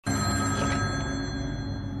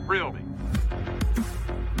Thrill Me.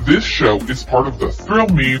 This show is part of the Thrill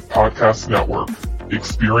Me Podcast Network.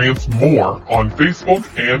 Experience more on Facebook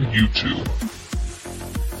and YouTube.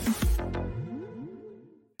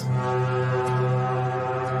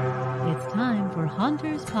 It's time for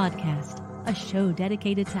Haunters Podcast, a show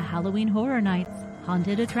dedicated to Halloween horror nights,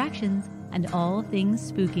 haunted attractions, and all things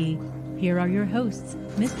spooky. Here are your hosts,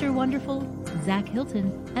 Mr. Wonderful, Zach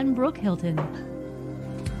Hilton, and Brooke Hilton.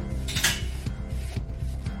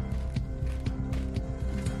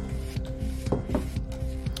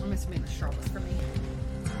 I'm assuming the straw was for me.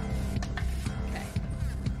 Okay.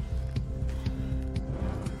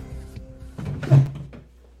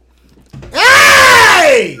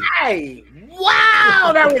 Hey! Hey!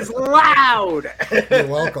 Wow, that was loud! You're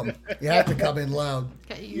welcome. You have to come in loud.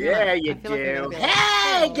 Okay, Yeah, you I feel like I'm do. gonna be like,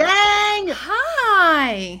 Hey, oh. gang!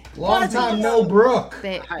 Hi! Long time no Brooke.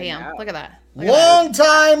 Bam, know. look at that. Long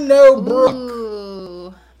time no Brooke.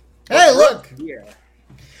 Ooh. Hey, look. Yeah.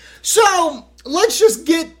 So, let's just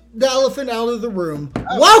get the elephant out of the room.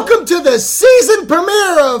 Welcome to the season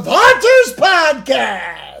premiere of Haunters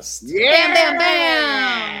Podcast. Yeah! Bam, bam,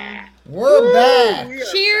 bam! We're back. We are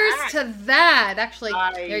Cheers back. to that. Actually,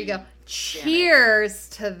 there you go. Cheers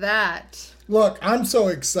to that. Look, I'm so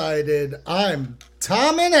excited. I'm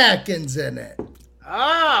Tom and Atkins in it.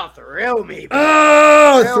 Oh, thrill me. baby.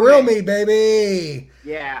 Oh, thrill me, baby.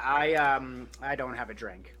 Yeah, I don't have a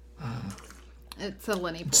drink. It's a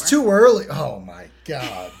Lenny pour. It's too early. Oh, my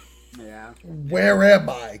God. Yeah. Where am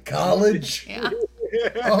I? College? Yeah.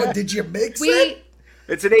 Oh, did you mix it? We,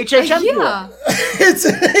 It's an HHM yeah. It's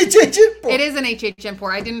an HHN pour. It is an HHN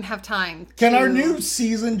pour. I didn't have time. Can to- our new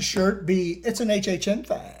season shirt be, it's an HHN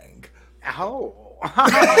thing? Oh.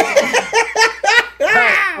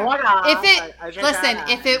 Oh my God. If it I checked listen, that.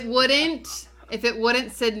 if it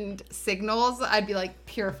wouldn't send signals, I'd be like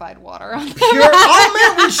purified water. Pure,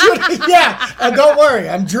 oh man, we should, yeah. Don't worry,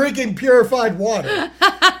 I'm drinking purified water.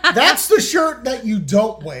 That's the shirt that you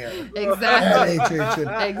don't wear at Exactly.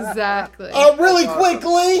 HHN. Exactly. Really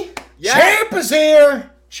quickly, Yeah. Champ is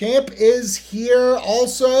here. Champ is here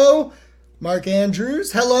also. Mark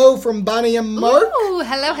Andrews, hello from Bonnie and Mark. Ooh,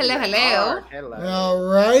 hello, hello, hello. Hello. All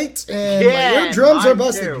right, and Yeah, my eardrums are mine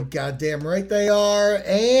busted. too. You goddamn right they are.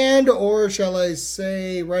 And, or shall I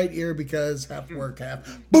say, right ear because half work, half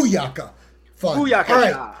booyaka. Fun. Booyaka. All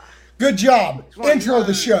right, good job. Intro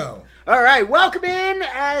the show. All right, welcome in.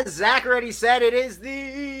 As Zach already said, it is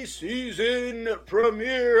the season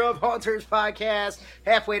premiere of Haunters Podcast.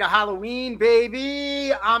 Halfway to Halloween,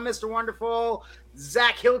 baby. I'm Mr. Wonderful.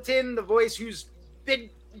 Zach Hilton, the voice who's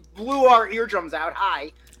blew our eardrums out.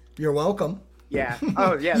 Hi. You're welcome. Yeah.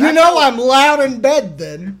 Oh, yeah. You know I'm loud in bed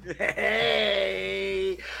then.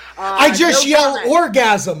 Hey. I just no yell comment.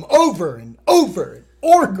 orgasm over and over and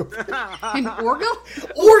orgasm. An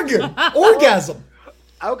Orgasm.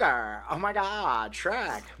 Okay. Oh my God.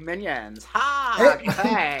 Shrek. Minions. Ha.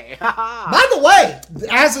 Hey. By the way,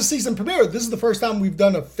 as a season premiere, this is the first time we've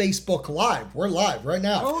done a Facebook Live. We're live right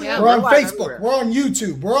now. Oh, yeah. We're on We're live Facebook. everywhere. We're on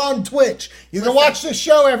YouTube. We're on Twitch. You can watch this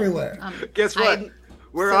show everywhere. Guess what? I'm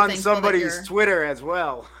We're so on thankful that somebody's you're- Twitter as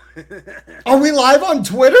well. Are we live on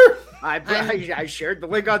Twitter? I shared the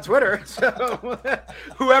link on Twitter, so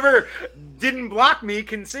whoever didn't block me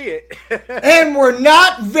can see it. And we're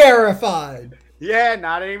not verified. Yeah,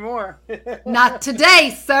 not anymore. Not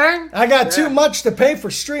today, sir. I got too much to pay for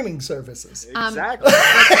streaming services. Exactly.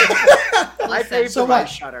 I pay for So my what?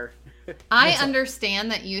 Shutter. I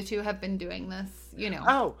understand that you two have been doing this,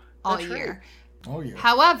 Oh, all that's year. right. Oh, yeah.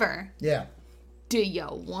 However, Yeah. do you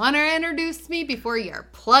want to introduce me before you're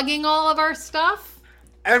plugging all of our stuff?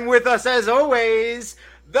 And with us, as always,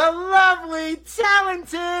 the lovely,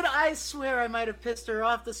 talented, I swear I might have pissed her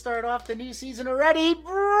off to start off the new season already,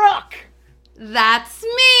 Brooke. That's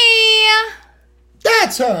me.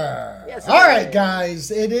 That's her. Yes, All it right, is.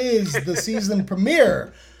 guys. It is the season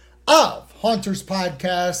premiere of Haunters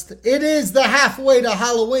Podcast. It is the halfway to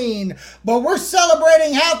Halloween, but we're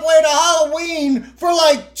celebrating halfway to Halloween for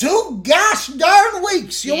like 2 gosh darn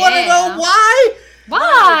weeks. You want to Yeah. know why?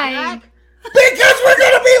 Why? Because we're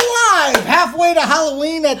going to be live halfway to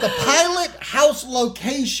Halloween at the Pilot House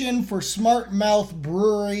location for Smart Mouth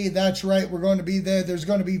Brewery. That's right, we're going to be there. There's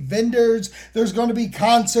going to be vendors. There's going to be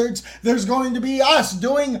concerts. There's going to be us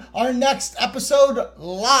doing our next episode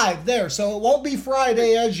live there. So it won't be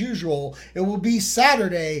Friday as usual. It will be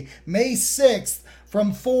Saturday, May 6th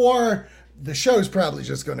from 4. The show's probably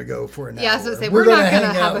just going to go for an hour. Yeah, I was going to say, we're not going to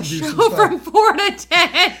hang have out a and do show some stuff. from 4 to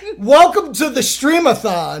 10. Welcome to the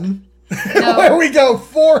Streamathon, No. where we go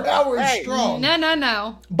 4 hours Hey, strong.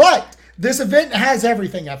 No. But This event has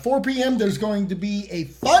everything. At 4 p.m., there's going to be a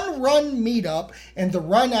fun run meetup, and the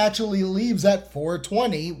run actually leaves at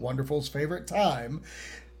 4:20, Wonderful's favorite time.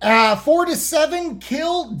 4 to 7,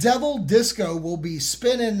 Kill Devil Disco will be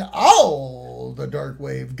spinning all the dark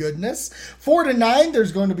wave goodness. 4 to 9,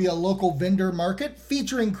 there's going to be a local vendor market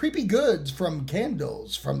featuring creepy goods from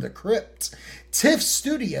Candles from the Crypt, TIFF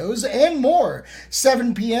Studios, and more.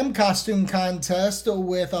 7 p.m. costume contest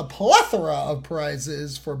with a plethora of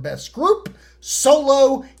prizes for best group,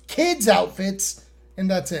 solo, kids outfits, and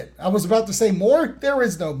that's it. I was about to say more. There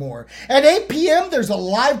is no more. At 8 p.m., there's a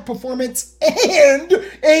live performance and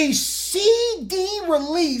a CD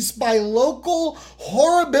release by local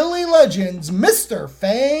horrorbilly legends, Mr.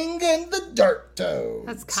 Fang and the Dark Toads.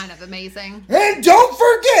 That's kind of amazing. And don't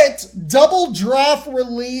forget, Double Draft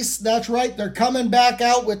release. That's right, they're coming back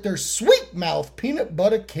out with their Sweet Mouth Peanut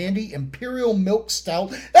Butter Candy Imperial Milk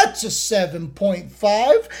Stout. That's a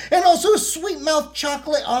 7.5. And also Sweet Mouth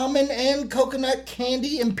Chocolate Almond and Coconut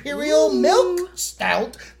Candy Imperial Milk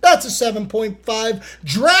Stout. That's a 7.5.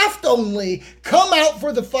 Draft only. Come out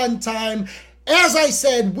for the fun time. As I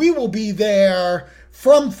said, we will be there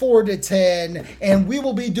from 4 to 10, and we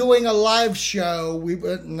will be doing a live show.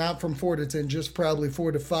 Not from 4 to 10, just probably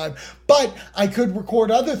 4 to 5. But I could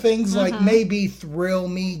record other things like maybe Thrill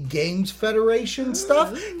Me Games Federation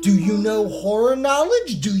stuff. Do you know horror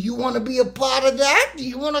knowledge? Do you want to be a part of that? Do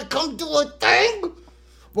you want to come do a thing?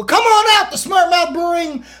 Well, come on out to Smart Mouth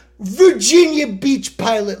Brewing, Virginia Beach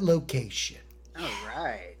pilot location. All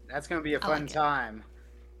right. That's going to be a fun time.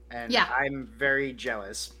 And Yeah. I'm very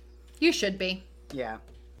jealous. You should be. Yeah.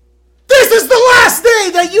 This is the last day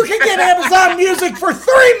that you can get Amazon Music for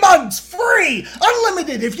 3 months free,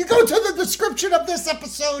 unlimited. If you go to the description of this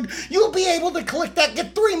episode, you'll be able to click that,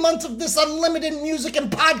 get 3 months of this unlimited music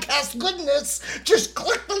and podcast goodness. Just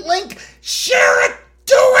click the link, share it,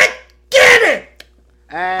 do it, get it.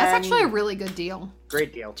 That's actually a really good deal.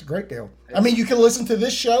 Great deal. It's a great deal. I mean, you can listen to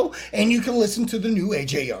this show and you can listen to the new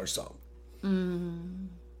AJR song.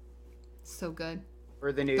 So good.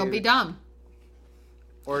 Or the new. Don't be dumb.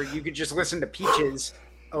 Or you could just listen to Peaches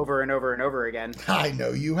over and over and over again. I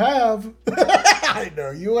know you have. I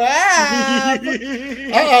know you have.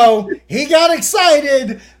 Uh-oh, he got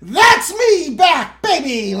excited. That's me back,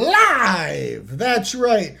 baby, live. That's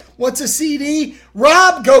right. What's a CD?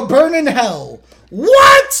 Rob, go burn in hell.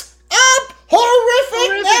 What's up,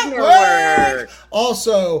 Horrific Network?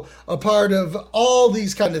 Also, a part of all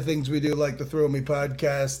these kind of things we do, like the Throw Me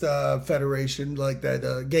Podcast Federation, like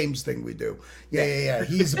that games thing we do. Yeah.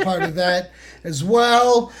 He's a part of that as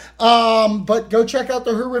well. But go check out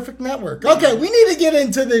the Horrific Network. Okay, we need to get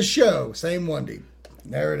into this show. Same Wendy.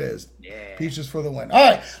 There it is. Yeah. Peaches for the win. All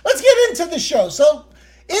right, let's get into the show. So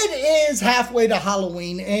it is halfway to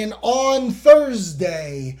Halloween, and on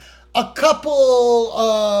Thursday, a couple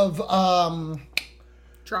of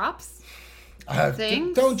Drops?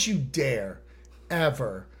 things? Don't you dare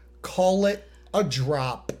ever call it a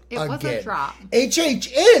drop again. Was a drop.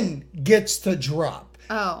 HHN gets to drop.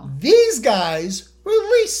 Oh. These guys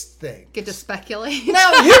release things. Get to speculate.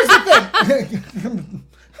 Now, here's the thing.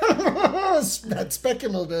 That's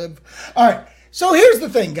speculative. All right. So here's the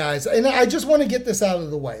thing, guys. And I just want to get this out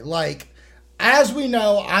of the way. Like, as we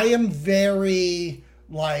know, I am very,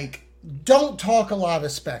 don't talk a lot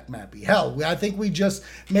of spec mappy. Hell, I think we just,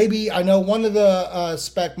 I know one of the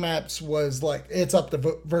spec maps was it's up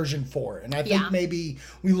to version 4. And I think maybe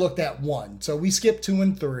we looked at 1. So we skipped 2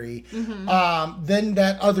 and 3. Mm-hmm. Then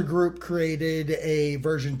that other group created a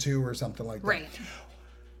version 2 or something like that. Right.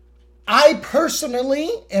 I personally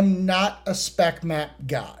am not a spec map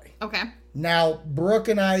guy. Okay. Now, Brooke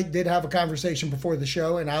and I did have a conversation before the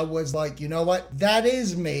show, and I was like, you know what? That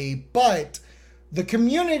is me, but the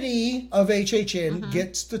community of HHN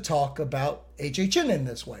gets to talk about HHN in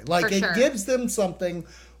this way. It gives them something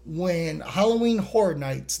when Halloween Horror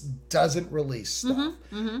Nights doesn't release stuff.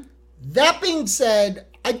 That being said,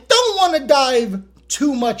 I don't want to dive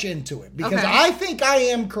too much into it because I think I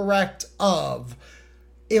am correct of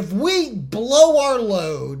if we blow our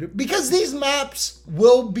load, because these maps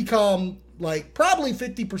will become probably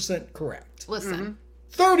 50% correct. Listen.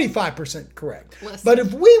 35% correct. Listen. But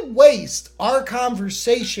if we waste our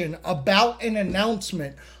conversation about an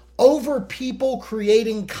announcement over people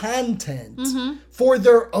creating content for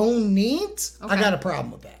their own needs, I got a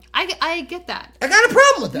problem with that. I get that. I got a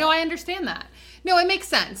problem with that. No, I understand that. No, it makes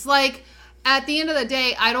sense. At the end of the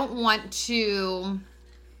day, I don't want to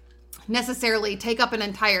necessarily take up an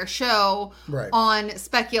entire show on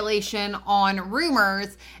speculation, on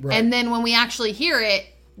rumors, and then when we actually hear it,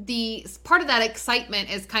 the part of that excitement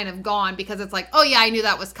is kind of gone because it's like, oh yeah, I knew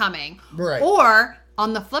that was coming. Right. Or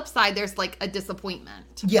on the flip side, there's like a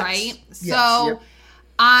disappointment, yes. right? Yes. So Yep.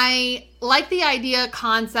 I like the idea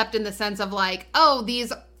concept in the sense of like, oh,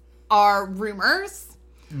 these are rumors.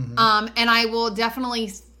 And I will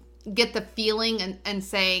definitely get the feeling and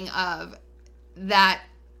saying of that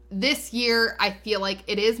this year, I feel like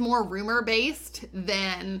it is more rumor based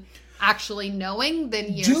than actually knowing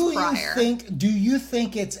than years prior. Do you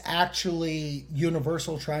think it's actually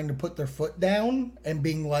Universal trying to put their foot down and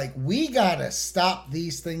being like, we gotta stop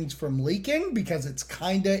these things from leaking because it's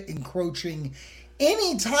kind of encroaching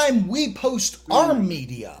anytime we post our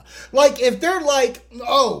media? Like, if they're like,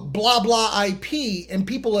 oh, blah, blah IP, and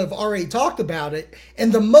people have already talked about it,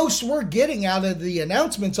 and the most we're getting out of the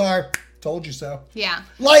announcements are, told you so. Yeah.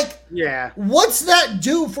 Like, Yeah. what's that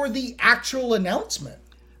do for the actual announcement?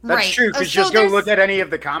 That's true, because just go look at any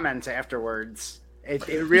of the comments afterwards. It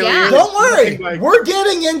really is. Don't worry. Like, we're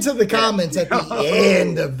getting into the comments at the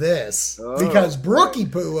end of this because Brookie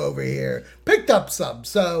Poo over here picked up some.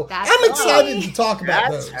 So I'm excited to talk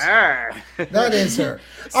about those. That's her. That is her.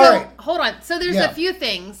 So, all right. hold on. So there's a few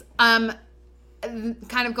things. Kind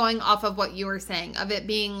of going off of what you were saying, of it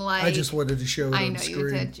being like... I just wanted to show it I on know screen. you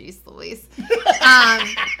did. Jeez Louise.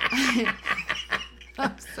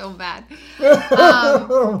 I'm so bad.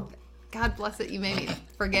 God bless it. You made me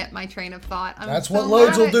forget my train of thought. That's what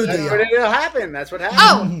loads will do to you. That's what happened. That's what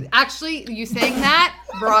happened. Oh, actually, you saying that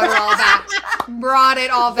brought it all back. Brought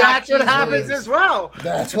it all back. That's what happens as well.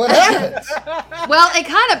 That's what happens. Well, it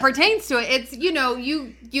kind of pertains to it. It's, you know,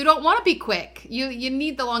 you don't want to be quick. You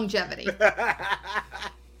need the longevity.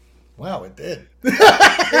 Wow, it did.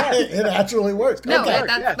 It actually worked. No, okay.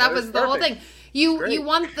 that was the whole thing. You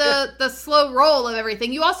want the slow roll of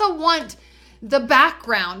everything. You also want the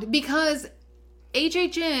background, because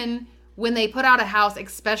HHN, when they put out a house,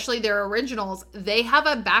 especially their originals, they have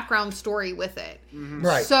a background story with it. Mm-hmm.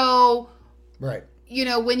 Right. So, right. You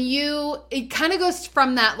know, it kind of goes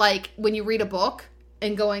from that, like when you read a book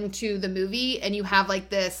and going to the movie and you have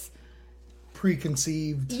like this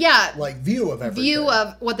preconceived like view of everything. View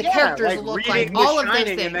of what the characters look like. All of those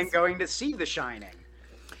things. And then going to see The Shining.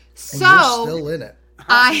 So and you're still in it.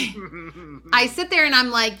 I sit there and I'm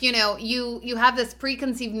like, you know, you have this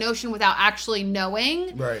preconceived notion without actually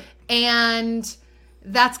knowing. Right. And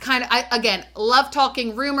that's kind of, again, love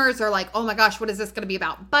talking rumors or like, oh my gosh, what is this going to be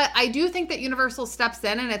about? But I do think that Universal steps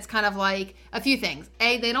in and it's kind of like a few things.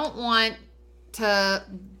 A, they don't want to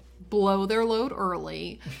blow their load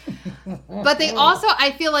early. But they also,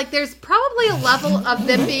 I feel like there's probably a level of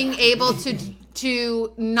them being able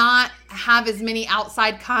to not have as many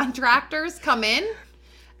outside contractors come in.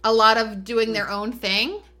 A lot of doing their own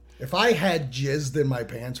thing. If I had jizzed in my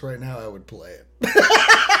pants right now, I would play it.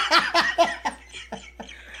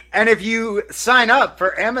 And if you sign up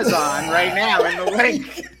for Amazon right now in the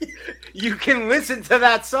link, you can listen to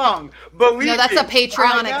that song. Believe me, that's a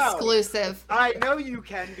Patreon exclusive. I know you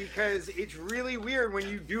can, because it's really weird when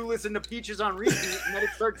you do listen to Peaches on repeat and then it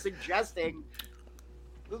starts suggesting.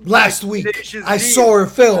 Last week, I saw a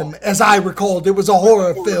film. As I recalled, it was a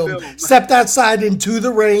horror film. Stepped outside into the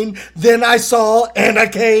rain. Then I saw Anna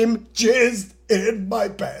came, jizzed in my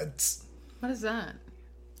pants. What is that?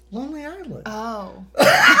 Lonely Island. Oh.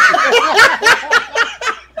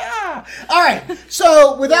 All right.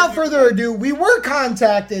 So, without further ado, we were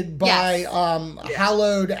contacted by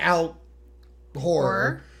Hallowed Out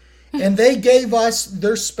Horror. And they gave us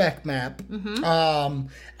their spec map. Mm-hmm.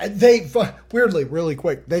 They weirdly, really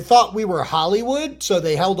quick, they thought we were Hollywood, so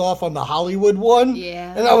they held off on the Hollywood one.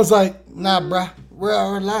 Yeah. And I was like, nah, bruh, we're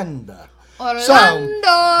Orlando. Orlando. So,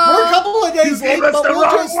 we're a couple of days late, but we'll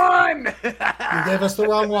just... You gave us the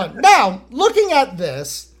wrong one. Now, looking at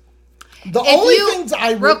this, only things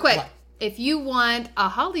I... Real quick, if you want a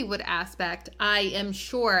Hollywood aspect, I am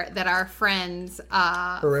sure that our friends...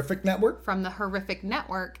 Horrific Network? From the Horrific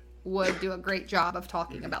Network would do a great job of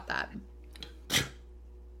talking about that.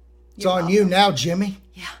 It's on you now, Jimmy.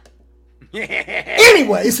 Yeah.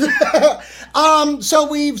 Anyways, so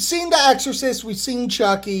we've seen The Exorcist, we've seen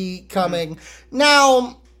Chucky coming.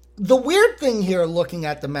 Now, the weird thing here, looking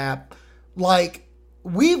at the map, like,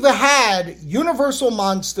 we've had Universal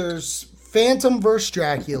Monsters, Phantom vs.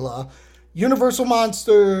 Dracula, Universal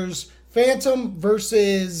Monsters, Phantom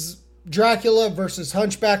versus Dracula versus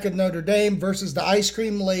Hunchback of Notre Dame versus the Ice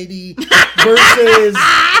Cream Lady versus...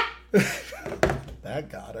 That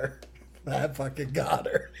got her. That fucking got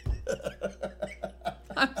her.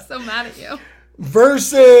 I'm so mad at you.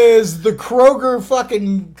 Versus the Kroger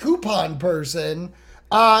fucking coupon person.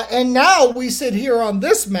 And now we sit here on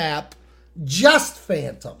this map, just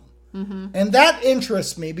Phantom. Mm-hmm. And that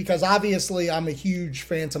interests me because obviously I'm a huge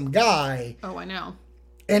Phantom guy. Oh, I know.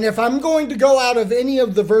 And if I'm going to go out of any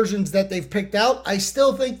of the versions that they've picked out, I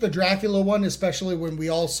still think the Dracula one, especially when we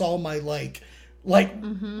all saw my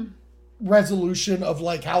resolution of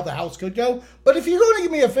like how the house could go. But if you're going to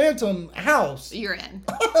give me a Phantom house, you're in.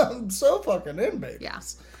 I'm so fucking in, baby. Yeah.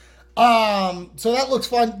 So that looks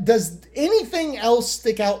fun. Does anything else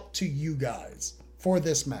stick out to you guys for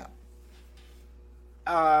this map?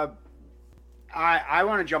 I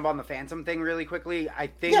want to jump on the Phantom thing really quickly. I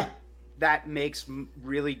think that makes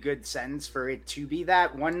really good sense for it to be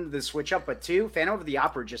that. One, the switch up, but two, Phantom of the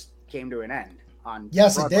Opera just came to an end on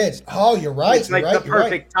Broadway. It did. Oh, you're right. It's like the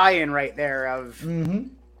perfect tie-in right there of,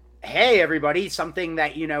 hey, everybody, something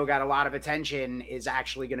that, got a lot of attention is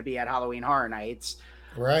actually going to be at Halloween Horror Nights.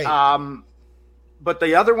 Right. But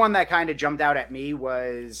the other one that kind of jumped out at me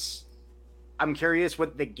was, I'm curious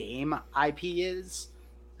what the game IP is.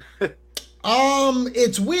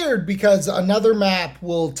 It's weird because another map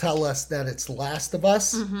will tell us that it's Last of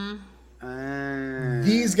Us.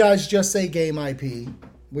 These guys just say game IP,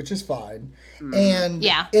 which is fine. And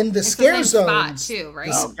in the scare zones too, right?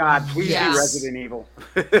 Oh God, please be Resident Evil.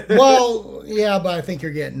 Well, yeah, but I think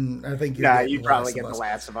you're getting. You probably get the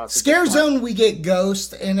Last of Us. Scare zone, we get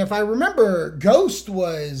Ghost, and if I remember, Ghost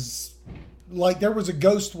was like there was a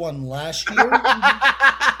Ghost one last year.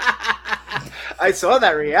 I saw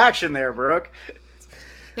that reaction there, Brooke.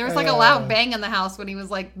 There was like a loud bang in the house when he was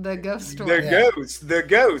like the ghost one. The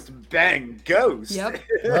ghost, bang, ghost. Yep.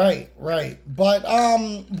 Right. But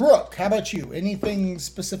Brooke, how about you? Anything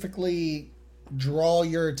specifically draw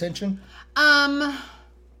your attention? Yeah,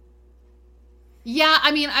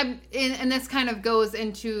 I mean, and this kind of goes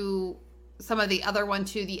into some of the other one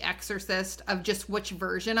too, The Exorcist, of just which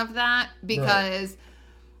version of that, because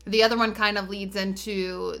the other one kind of leads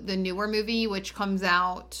into the newer movie, which comes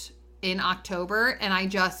out in October, and I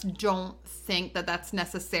just don't think that that's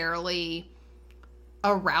necessarily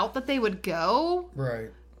a route that they would go. Right.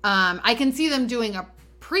 I can see them doing a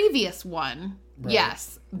previous one,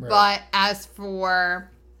 yes, but as for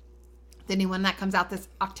the new one that comes out this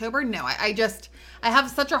October, no. I have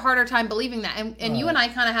such a harder time believing that, and you and I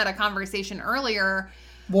kind of had a conversation earlier.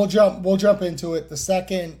 We'll jump into it. The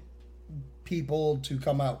second people to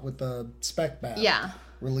come out with the spec map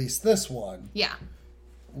release this one,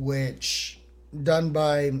 which done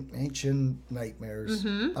by Ancient Nightmares.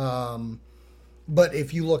 But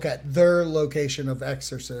if you look at their location of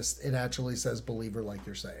Exorcist, it actually says Believer, like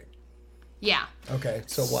you're saying. Yeah. Okay,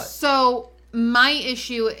 so what? So my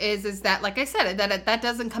issue is that, like I said, that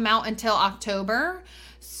doesn't come out until October.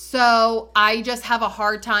 So I just have a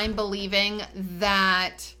hard time believing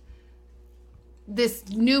that this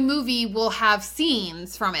new movie will have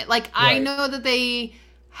scenes from it. Like, I know that they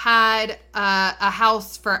had a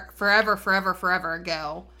house forever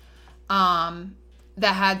ago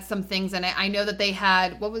that had some things in it. I know that they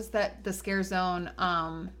had, what was that, the Scare Zone,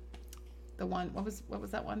 the one, what was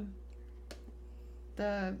that one?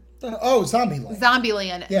 Zombieland.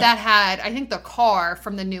 Zombieland. Yeah. That had, I think, the car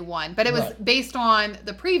from the new one, but it was based on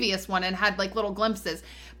the previous one and had like little glimpses.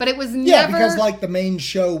 But it was never... Yeah, because like the main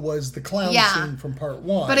show was the clown scene from part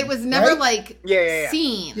one. But it was never like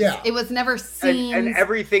scenes. Yeah. It was never scenes. And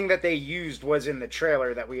everything that they used was in the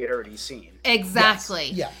trailer that we had already seen. Exactly.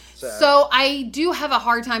 Yes. Yeah. So I do have a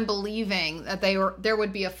hard time believing that there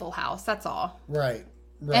would be a full house. That's all. Right.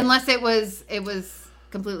 Unless it was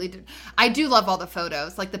completely I do love all the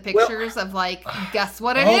photos, like the pictures of like, guess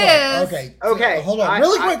what it is. Okay. Hold on.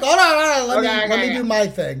 Really quick. Hold on. Let me do my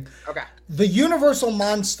thing. Okay. The Universal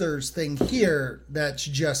Monsters thing here, that's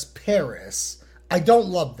just Paris. I don't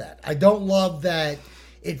love that. I don't love that.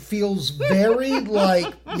 It feels very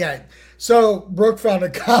like, So Brooke found a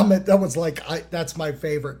comment that was like, that's my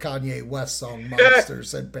favorite Kanye West song,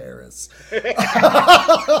 Monsters in Paris.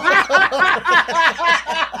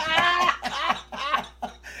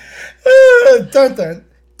 Dun dun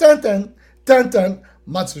dun dun dun dun.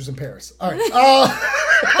 Monsters in Paris. All right.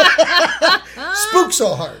 Spook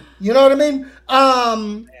so hard. You know what I mean?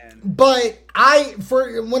 But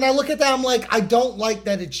when I look at that, I'm like, I don't like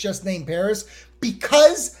that it's just named Paris,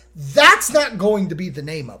 because that's not going to be the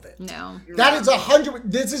name of it. No. That is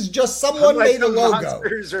 100. This is just someone made a logo.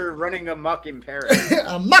 Monsters are running amok in Paris.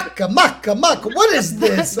 Amok. What is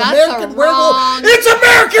this? American Werewolf? It's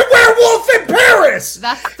American Werewolf in Paris.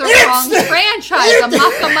 That's the wrong franchise.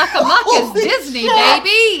 Amok is Disney,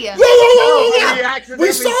 baby.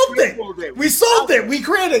 We solved it. We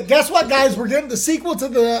created. Guess what, guys? We're getting the sequel to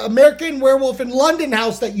the American Werewolf in London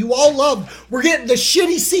house that you all loved. We're getting the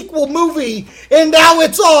shitty sequel movie, and now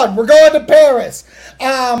it's on. We're going to Paris.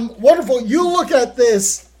 Wonderful. You look at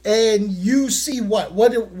this and you see what?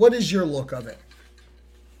 What is your look of it?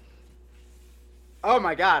 Oh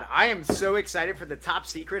my god, I am so excited for the Top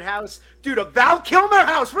Secret house. Dude, a Val Kilmer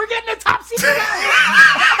house! We're getting a Top Secret house!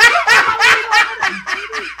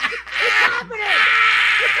 It's happening!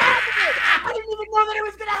 It's happening! I didn't even know that it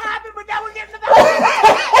was gonna happen, but now we're getting the Val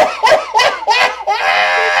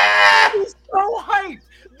Kilmer! So hyped!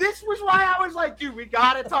 This was why I was like, dude, we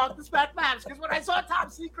gotta talk to Spec Maps, because when I saw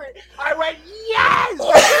Top Secret, I went, yes!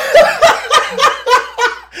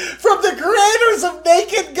 From the creators of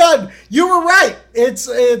Naked Gun, you were right.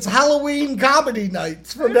 It's Halloween comedy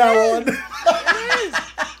nights from now on.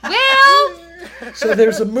 Well, so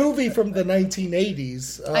there's a movie from the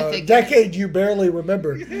 1980s, decade you barely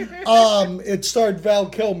remember. It starred Val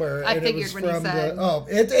Kilmer. I and figured it was when from you said.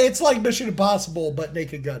 It's like Mission Impossible, but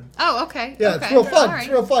Naked Gun. Oh, okay. Yeah, okay. it's real fun. Right. It's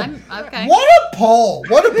real fun. Okay. What a pull!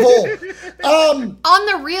 What a pull! On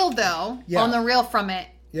the real, though, Yeah. on the real from it,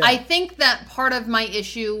 Yeah. I think that part of my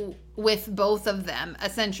issue with both of them,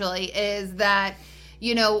 essentially, is that,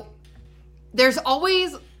 there's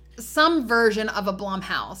always some version of a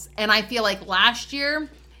Blumhouse. And I feel like last year,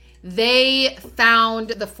 they found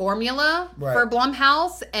the formula for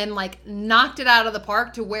Blumhouse and, knocked it out of the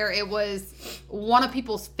park to where it was one of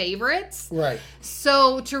people's favorites. Right.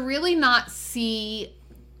 So to really not see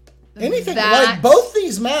anything that, like both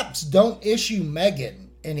these maps don't issue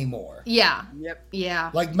Megan anymore. Yeah. Yep.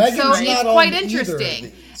 Yeah. Like Megan's so not it's on quite either interesting.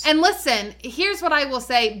 of these. And listen, here's what I will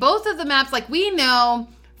say. Both of the maps, we know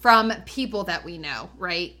from people that we know,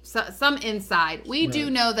 right? So, some inside. We do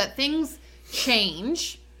know that things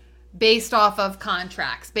change based off of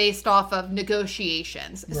contracts, based off of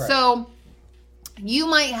negotiations. Right. So you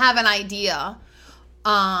might have an idea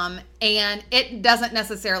and it doesn't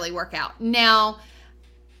necessarily work out. Now,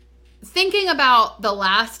 thinking about The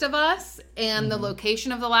Last of Us and the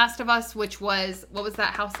location of The Last of Us, which was, what was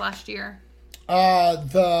that house last year?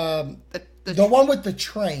 The one with the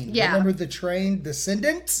train. Yeah. Remember the train?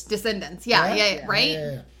 Descendants? Descendants. Yeah,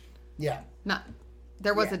 right? Yeah. Not,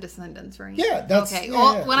 there was a Descendants, right? Yeah, that's... Okay. yeah,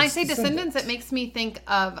 Well, yeah, when I it's say Descendants, it makes me think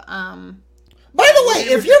of... By the way,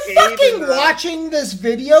 if you're fucking watching this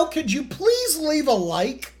video, could you please leave a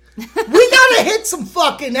like? We gotta hit some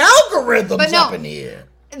fucking algorithms up in here.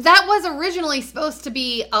 That was originally supposed to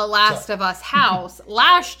be a Last of Us house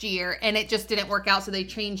last year, and it just didn't work out, so they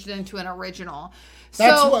changed it into an original.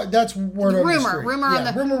 That's word on the street. Rumor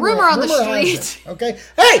on the street. Okay.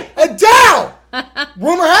 Hey, Adele!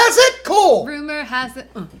 Rumor has it? Cool. Rumor has it.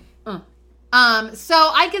 So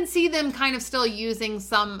I can see them kind of still using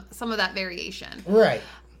some of that variation. Right.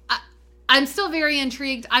 I'm still very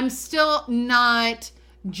intrigued. I'm still not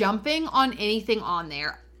jumping on anything on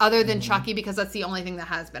there other than Chucky, because that's the only thing that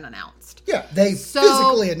has been announced. Yeah, they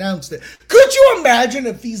physically announced it. Could you imagine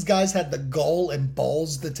if these guys had the gall and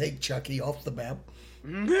balls to take Chucky off the map?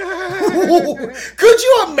 Could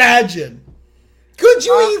you imagine? Could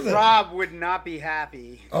you even? Rob would not be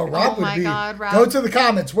happy. Oh, Rob would my be. God, Rob. Go to the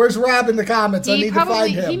comments. Where's Rob in the comments? I need to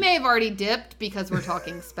find him. He may have already dipped because we're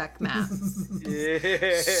talking spec maps.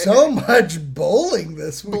 So much bowling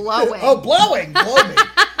this week. Blowing. Oh, blowing. Blow me.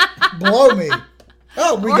 Blow me.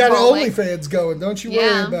 Oh, we got bowling. OnlyFans going. Don't you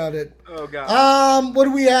worry about it. Oh, God. What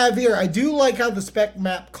do we have here? I do like how the spec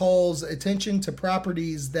map calls attention to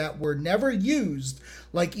properties that were never used,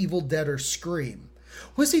 like Evil Dead or Scream.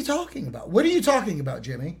 What's he talking about? What are you talking about,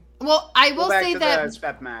 Jimmy? Well, I will say that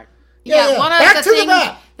Spec Mac. Yeah, one of back the to the things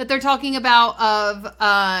map. that they're talking about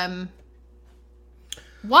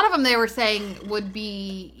one of them they were saying would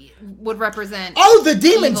represent the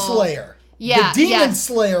Demon evil. Slayer. Yeah, the Demon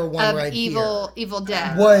Slayer one of right Evil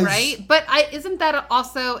Dead, was, right? But isn't that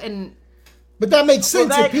also an? But that makes sense.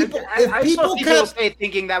 Well, if people kept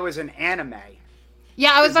thinking that was an anime.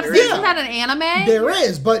 Yeah, I was about to say, isn't that an anime? There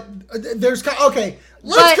is, but there's okay.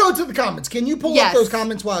 Let's go to the comments. Can you pull up those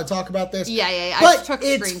comments while I talk about this? Yeah. But I took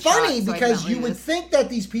it's funny so because you would think that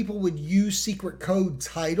these people would use secret code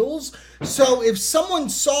titles. So if someone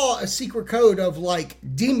saw a secret code of like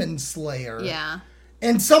Demon Slayer,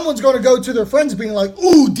 and someone's going to go to their friends being like,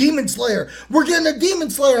 "Ooh, Demon Slayer! We're getting a Demon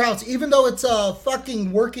Slayer house," even though it's a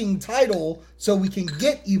fucking working title, so we can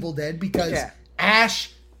get Evil Dead because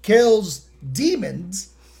Ash kills demons.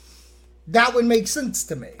 That would make sense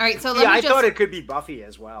to me. All right, so I thought it could be Buffy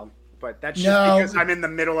as well, but that's just because I'm in the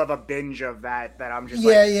middle of a binge of that I'm just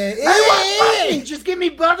I want Buffy! Just give me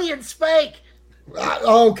Buffy and Spike!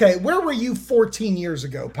 Okay, where were you 14 years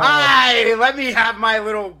ago, pal? Let me have my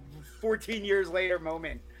little 14 years later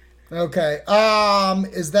moment. Okay,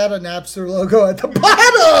 is that a Napster logo at the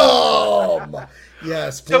bottom?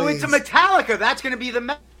 Yes, please. So it's a Metallica, that's going to be the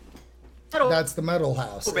metal. That's the metal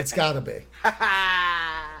house. It's got to be.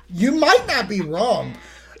 You might not be wrong.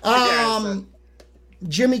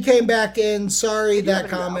 Jimmy came back in. Sorry, that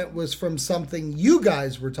comment was from something you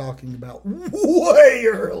guys were talking about way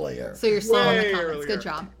earlier. So you're slow on the comments. Earlier. Good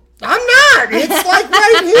job. I'm not. It's like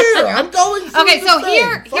right here. I'm going through Okay, so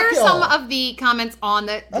here are y'all. some of the comments on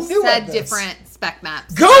the said different spec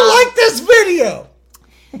maps. Go like this video.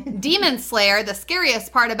 Demon Slayer, the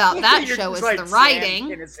scariest part about that show is like the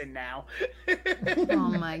writing. Innocent now. Oh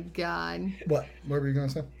my god. What were you going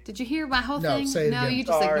to say? Did you hear my whole No, thing? say it again. You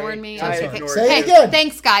just ignored me. Say Okay. it again.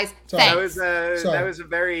 Thanks, guys. Sorry. Thanks. That was a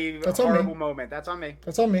very horrible moment. That's on me.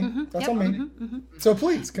 That's on me. Mm-hmm. That's on me. So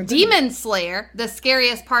please continue. Demon Slayer, the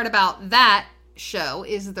scariest part about that show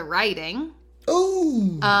is the writing.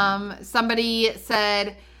 Ooh. Somebody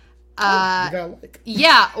said like.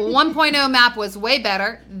 yeah, 1.0 map was way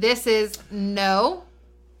better. This is no.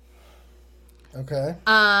 Okay.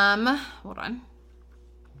 Hold on.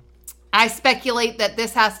 I speculate that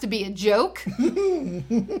this has to be a joke.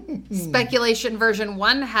 Speculation version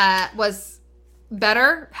 1 was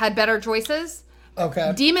better, had better choices.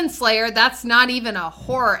 Okay. Demon Slayer, that's not even a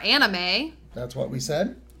horror anime. That's what we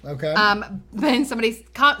said. Okay. And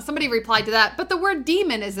somebody replied to that, but the word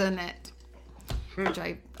demon is in it. Which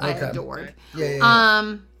I adored.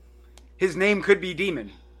 Yeah. His name could be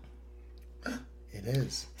Demon. It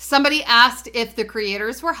is. Somebody asked if the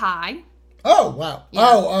creators were high. Oh, wow. Yeah.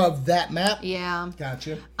 Oh, of that map? Yeah.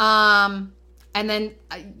 Gotcha. And then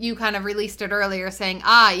you kind of released it earlier saying,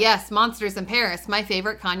 yes, Monsters in Paris, my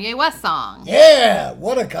favorite Kanye West song. Yeah,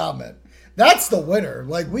 what a comment. That's the winner.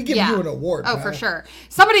 Like, we give you an award. Oh, for sure.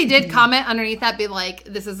 Somebody did comment underneath that, be like,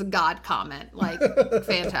 this is a God comment. Like,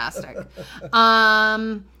 fantastic.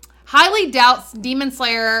 Highly doubts Demon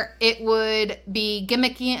Slayer, it would be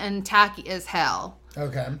gimmicky and tacky as hell.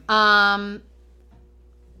 Okay.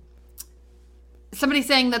 Somebody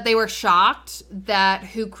saying that they were shocked that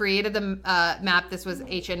who created the map, this was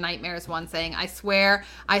HN Nightmares one saying, I swear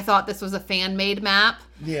I thought this was a fan-made map.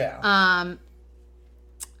 Yeah.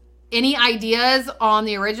 Any ideas on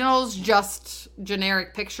the originals? Just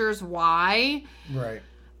generic pictures. Why? Right.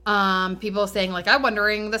 People saying like, I'm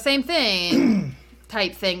wondering the same thing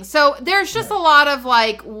type thing. So there's just a lot of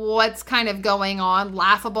like, what's kind of going on,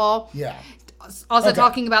 laughable. Yeah. Also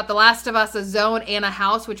talking about The Last of Us, a zone and a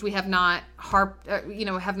house, which we have not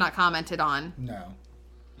have not commented on. No.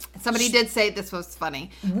 Somebody did say this was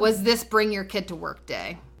funny. Was this Bring Your Kid to Work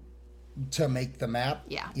Day? To make the map?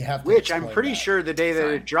 Yeah. You have to Which I'm pretty sure the day that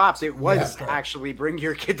it drops, it was actually Bring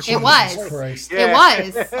Your Kid to Work. It was. Yeah.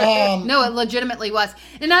 It was. No, it legitimately was.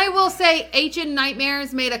 And I will say, HN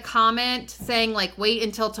Nightmares made a comment saying, like, wait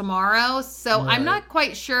until tomorrow. So I'm not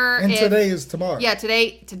quite sure And today is tomorrow. Yeah,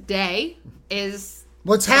 today is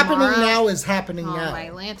what's happening now is happening now. now. My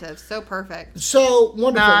Atlanta, so perfect. So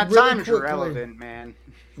wonderful. Nah, really time's quickly. irrelevant, man.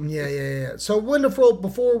 Yeah. So wonderful.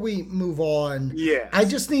 Before we move on, I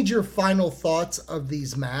just need your final thoughts of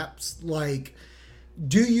these maps. Like,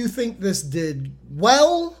 do you think this did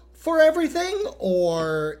well for everything,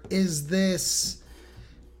 or is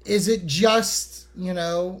it just,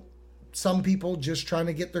 some people just trying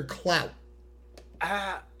to get their clout?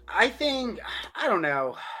 I think, I don't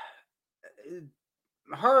know.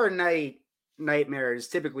 Horror Nightmares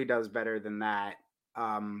typically does better than that.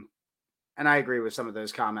 And I agree with some of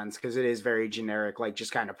those comments because it is very generic, like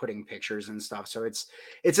just kind of putting pictures and stuff. So it's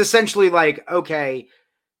essentially like, okay,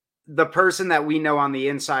 the person that we know on the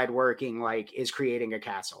inside working like is creating a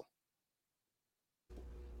castle.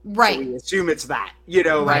 Right. So we assume it's that,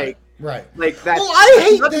 right. Like that. Well, I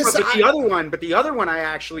hate this. But the other one I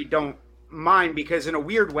actually don't mind because in a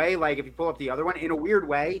weird way, like if you pull up the other one, in a weird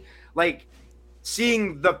way, like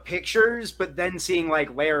seeing the pictures, but then seeing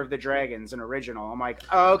like Lair of the Dragons, an original, I'm like,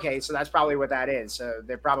 oh, okay, so that's probably what that is. So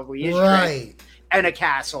there probably is right and a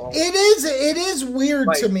castle. It is weird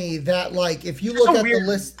to me that like if you look at the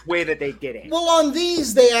list way that they did it. Well, on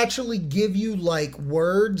these they actually give you like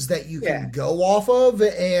words that you can go off of,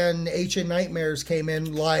 and HN Nightmares came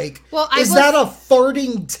in like, is that a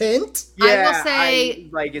farting tent? Yeah, I will say,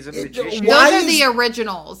 is it magician? Those are the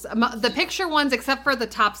originals. The picture ones, except for the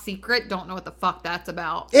Top Secret, don't know what the fuck that's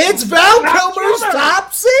about. It's Val Kilmer's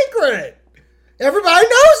Top Secret. Everybody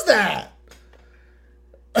knows that.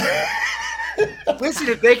 Listen,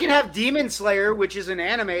 if they can have Demon Slayer, which is an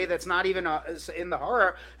anime that's not even in the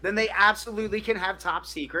horror, then they absolutely can have Top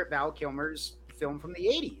Secret, Val Kilmer's film from the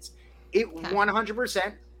 80s. It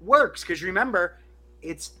 100% works because remember,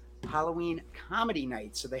 it's Halloween comedy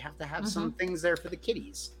night, so they have to have some things there for the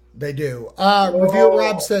kiddies. They do. Review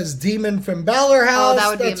Rob says Demon from Baller House. Oh, that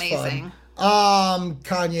would be amazing.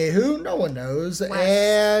 Kanye who? No one knows. West.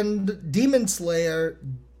 And Demon Slayer.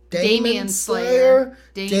 Damien Slayer.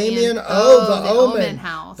 Damien. Oh, the Omen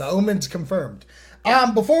House. The Omen's confirmed.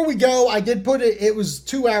 Before we go, I did put it was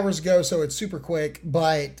 2 hours ago, so it's super quick,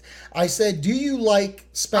 but I said, do you like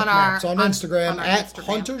spec maps on Instagram at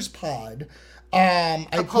HuntersPod? I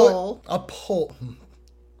put a poll.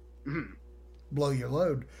 Blow your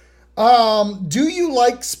load. Do you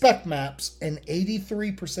like spec maps? And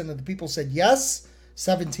 83% of the people said yes.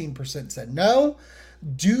 17% said no.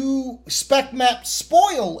 Do spec maps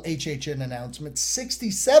spoil HHN announcements?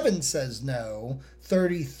 67 says no.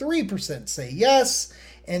 33% say yes.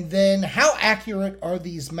 And then how accurate are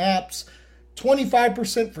these maps?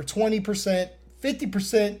 25% for 20%.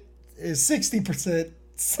 50% is 60%.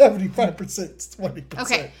 75% is 20%.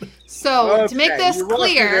 Okay, so to make this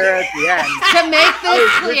clear,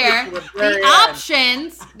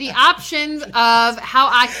 the options of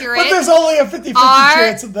how accurate. But there's only a 50-50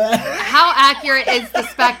 chance of that. How accurate is the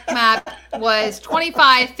spec map was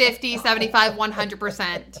 25, 50, 75,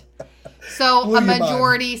 100%. So a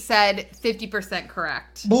majority said 50%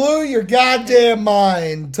 correct. Blew your goddamn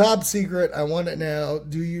mind. Top secret. I want it now.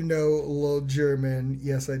 Do you know Lil German?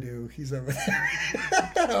 Yes, I do. He's over there.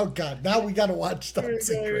 Oh, God. Now we got to watch Top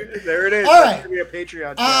Secret. There it is. All right. That's going to be a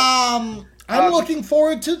Patreon channel. I'm looking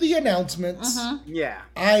forward to the announcements. Yeah.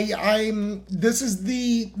 This is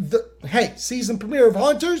the hey, season premiere of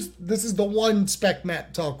Hunters. This is the one spec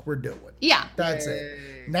map talk we're doing. Yeah. That's it.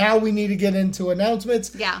 Now we need to get into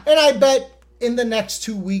announcements. Yeah. And I bet in the next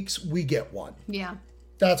 2 weeks we get one. Yeah.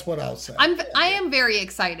 That's what I'll say. I am very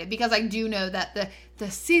excited because I do know that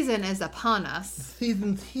the season is upon us.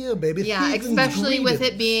 Season's here, baby. Yeah, Season's especially with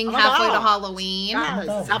it being halfway to Halloween.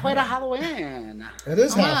 It's halfway to Halloween. It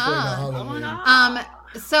is halfway to Halloween.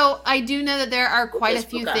 So I do know that there are quite a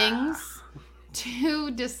few things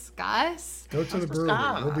to discuss. Go to the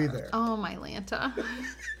brewery. We'll be there. Oh, my Lanta.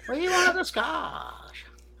 What do you want to discuss?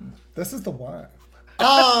 This is the one.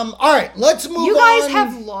 All right, let's move on. You guys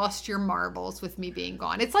have lost your marbles with me being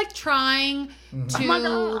gone. It's like trying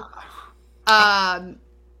to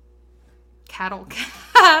cattle.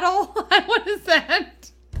 What is that?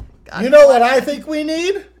 God, you know what I think we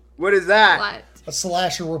need? What is that? What? A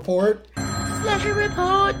slasher report. Slasher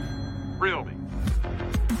report. Thrill Me.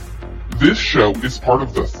 This show is part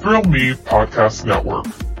of the Thrill Me Podcast Network.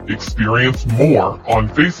 Experience more on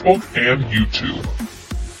Facebook and YouTube.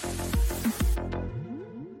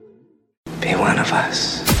 Be one of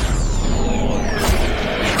us.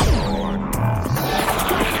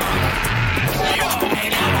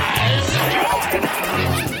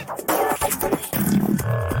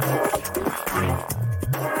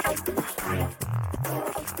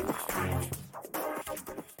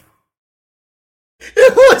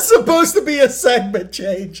 It was supposed to be a segment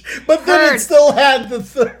change, but then it still had the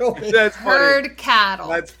thrill. That's funny. Herd cattle.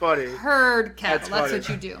 That's funny. Herd cattle. That's what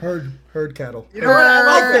you do. Herd cattle. You know what?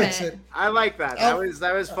 I'll fix it. I like that. That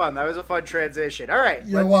was fun. That was a fun transition. All right.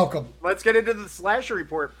 You're welcome. Let's get into the slasher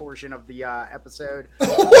report portion of the episode.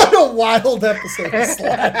 What a wild episode of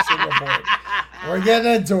Slasher Report. We're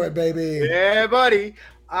getting into it, baby. Yeah, buddy.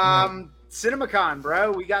 CinemaCon,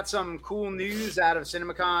 bro. We got some cool news out of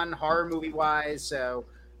CinemaCon, horror movie-wise, so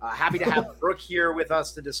happy to have Brooke here with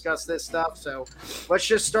us to discuss this stuff. So let's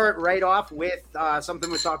just start right off with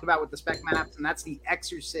something we talked about with the spec maps, and that's The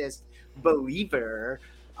Exorcist Believer.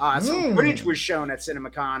 Some footage was shown at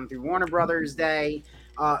CinemaCon through Warner Brothers Day.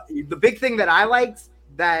 The big thing that I liked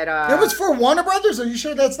that it was for Warner Brothers. Are you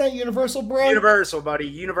sure that's not Universal, bro? Universal, buddy.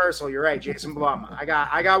 Universal. You're right, Jason Blum. I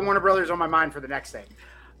got Warner Brothers on my mind for the next thing.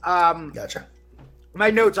 Gotcha. My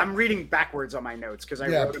notes, I'm reading backwards on my notes because I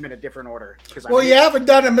wrote them in a different order. Well, you haven't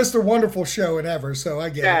done a Mr. Wonderful show in ever, so I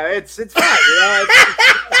get it. Yeah, it's fine.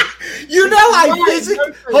 You know, I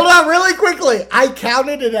physically... Hold on, really quickly. I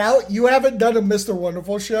counted it out. You haven't done a Mr.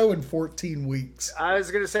 Wonderful show in 14 weeks. I was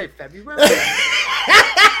going to say February.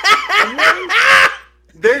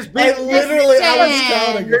 There's been I was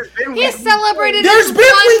counting. He celebrated his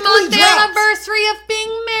 1 month anniversary of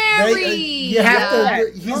being married. You have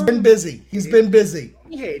to. He's been busy. He's been busy.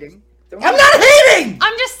 I'm hating. I'm not hating.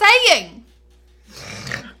 I'm just saying.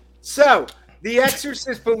 So, The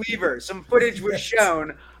Exorcist Believer. Some footage was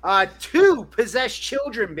shown. 2 possessed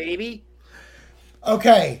children, baby.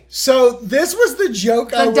 Okay, so this was the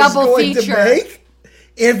joke I was going to make.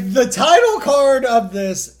 If the title card of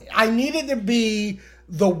this, I needed to be.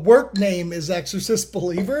 The work name is Exorcist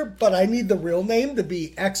Believer, but I need the real name to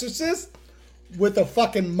be Exorcist with a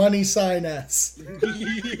fucking money sign S.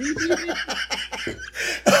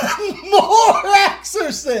 More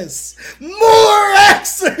Exorcists! More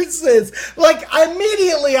Exorcists! Like,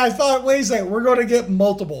 immediately I thought, wait a second, we're going to get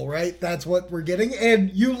multiple, right? That's what we're getting.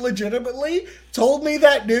 And you legitimately told me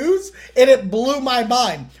that news, and it blew my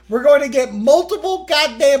mind. We're going to get multiple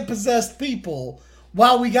goddamn possessed people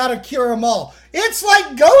Wow, we gotta cure them all. It's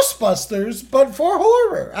like Ghostbusters, but for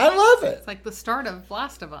horror. I love it. It's like the start of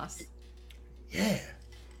Last of Us. Yeah.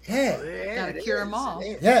 Gotta cure them all.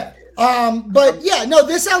 Yeah. But yeah, no,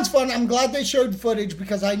 this sounds fun. I'm glad they showed footage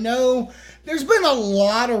because I know there's been a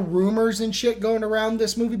lot of rumors and shit going around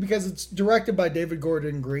this movie because it's directed by David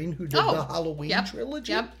Gordon Green, who did the Halloween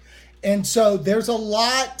trilogy. Yep. And so there's a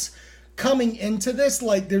lot coming into this.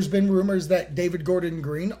 Like, there's been rumors that David Gordon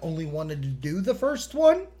Green only wanted to do the first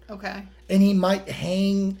one. Okay. And he might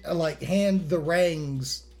hand the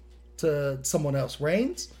reins to someone else.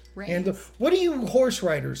 Reins? And what do you horse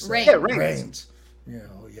riders say? Reins. Yeah, Reigns.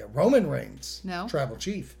 Yeah, Roman Reigns. No. Tribal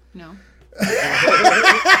chief. No. Wait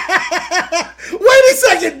a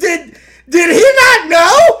second. Did he not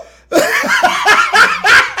know?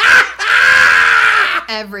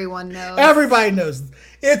 Everyone knows. Everybody knows.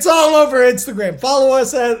 It's all over Instagram. Follow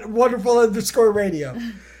us at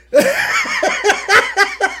wonderful_radio.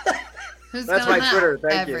 That's my Twitter.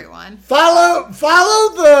 Thank Everyone. you. Follow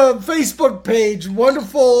the Facebook page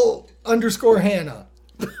wonderful_Hannah.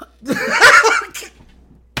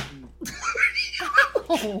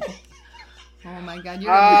 Oh my God!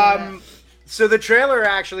 You're So the trailer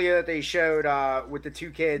actually that they showed with the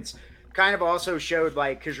two kids kind of also showed,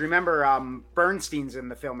 like, because remember Bernstein's in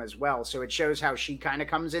the film as well, so it shows how she kind of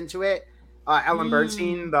comes into it. Ellen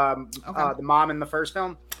Bernstein, the mom in the first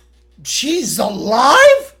film. She's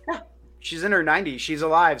alive? She's in her 90s. She's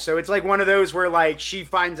alive. So it's like one of those where, like, she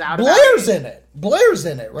finds out Blair's in it. Blair's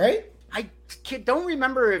in it, right? I don't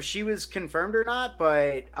remember if she was confirmed or not,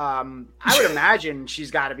 but I would imagine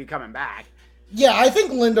she's got to be coming back. Yeah, I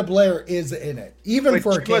think Linda Blair is in it. Even But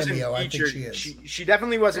for a she wasn't cameo, I think featured. she is. She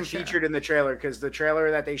definitely wasn't featured in the trailer, because the trailer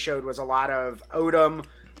that they showed was a lot of Odom,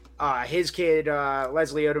 his kid,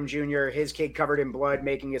 Leslie Odom Jr., his kid covered in blood,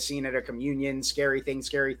 making a scene at a communion, scary things.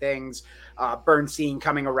 Bernstein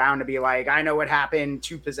coming around to be like, I know what happened,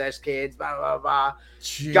 2 possessed kids, blah, blah, blah.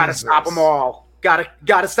 Jesus. Gotta stop them all. Gotta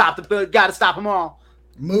stop them all.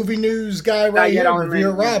 Movie news guy right yet here, on Revere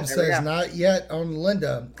Linda. Rob There we says go. not yet on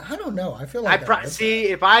Linda. I don't know. I feel like See,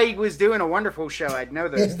 if I was doing a wonderful show, I'd know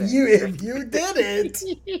those things. if you did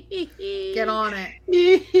it. Get on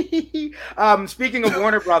it. Speaking of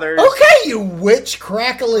Warner Brothers. Okay, you witch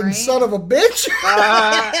crackling Right? son of a bitch.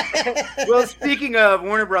 Well, speaking of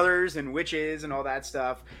Warner Brothers and witches and all that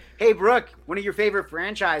stuff, hey, Brooke, one of your favorite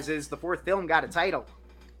franchises, the 4th film, got a title.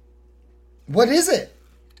 What is it?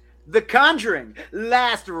 The Conjuring,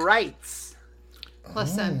 Last Rites.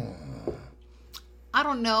 Listen, I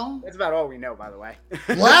don't know. That's about all we know, by the way.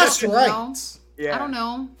 Last No. Rites. Yeah. I don't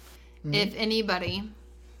know if anybody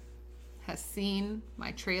has seen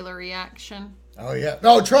my trailer reaction. Oh yeah.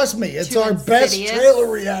 No, trust me, it's To our best Insidious. trailer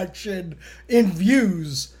reaction in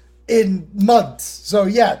views in months. So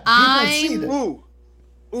yeah, people have seen it. Ooh,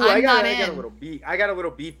 I'm I got not a in. little beef. I got a little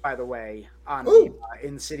beef, by the way, on the Ooh.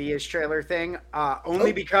 Insidious trailer thing.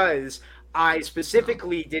 Only because I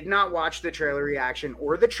specifically did not watch the trailer reaction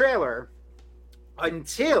or the trailer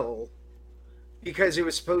because it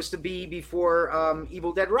was supposed to be before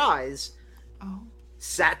Evil Dead Rise. Oh.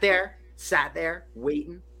 Sat there,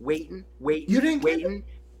 waiting. You didn't get waiting.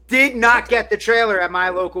 Did not get the trailer at my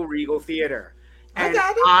local Regal theater. And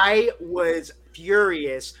got it. I was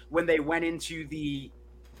furious when they went into the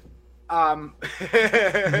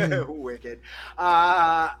Wicked.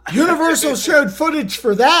 Universal showed footage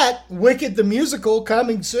for that. Wicked the musical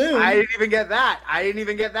coming soon. I didn't even get that.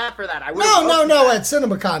 For that. I No. At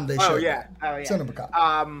CinemaCon they showed. Oh yeah.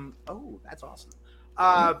 CinemaCon. That's awesome.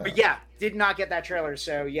 But yeah, did not get that trailer.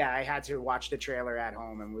 So yeah, I had to watch the trailer at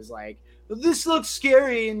home and was like, this looks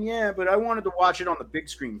scary, and yeah, but I wanted to watch it on the big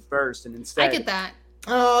screen first, and instead I get that.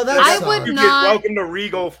 Oh, that's I would you not- get welcome to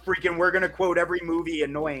Regal. Freaking, we're gonna quote every movie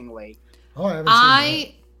annoyingly. Oh, I haven't seen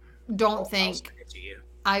I don't I'll think send it to you.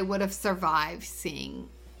 I would have survived seeing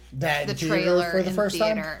that the in theater trailer for the in first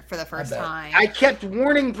theater time. for the first bet. time. I kept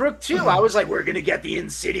warning Brooke too. I was like, "We're gonna get the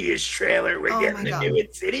Insidious trailer. We're Oh getting my the God. new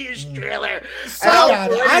Insidious trailer."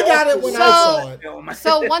 I got it when I saw it.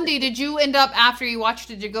 So, Wendy, did you end up after you watched?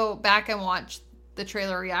 Did you go back and watch the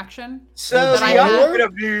trailer reaction? So That the I other had? bit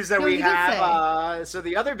of news that No, we you did have. So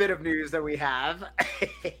the other bit of news that we have.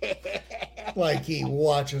 Like he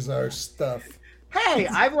watches our stuff. Hey,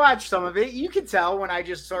 I've watched some of it. You can tell when I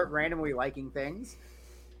just start randomly liking things.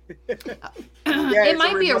 It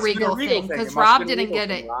might be a must Regal thing because It must Rob have been a didn't Regal get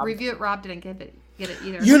thing, it. Rob. Rob didn't get it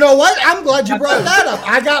either. You know what? I'm glad you brought that up.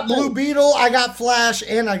 I got Blue Beetle, I got Flash,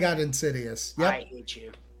 and I got Insidious. I Yep. hate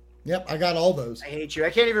you. Yep, I got all those. I hate you. I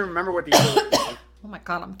can't even remember what the other was. Oh my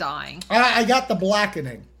God, I'm dying. I got the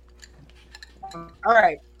Blackening. All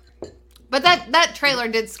right. But that trailer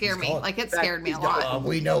did scare me. Like, it scared me a lot.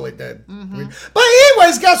 We know it did. Mm-hmm. But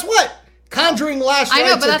anyways, guess what? Conjuring Last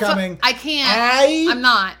Rites are coming. I can't. I'm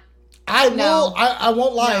not. I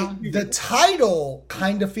won't lie. No. The title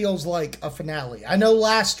kind of feels like a finale. I know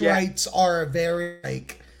Last Rites are a very,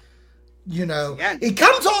 like, you know, it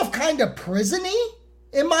comes off kind of prison-y,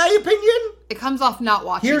 in my opinion. It comes off not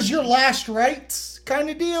watching. Here's your Last Rites kind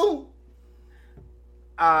of deal.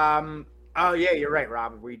 Oh yeah, you're right,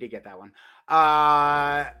 Rob. We did get that one.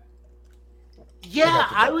 Yeah,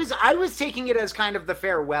 I was taking it as kind of the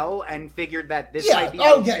farewell and figured that this might be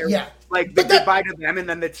like the goodbye to them, and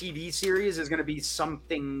then the TV series is going to be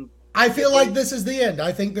something. I feel like this is the end.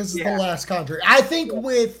 I think this is the last Conjuring. I think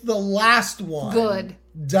with the last one,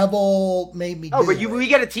 Devil Made Me. Oh, but we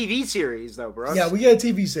get a TV series though, bro. Yeah, we get a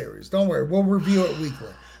TV series. Don't worry, we'll review it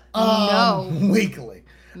weekly. Weekly.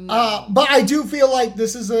 No. But I do feel like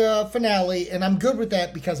this is a finale, and I'm good with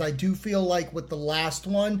that because I do feel like with the last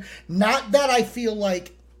one, not that I feel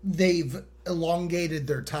like they've elongated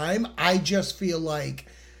their time, I just feel like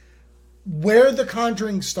where The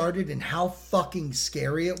Conjuring started and how fucking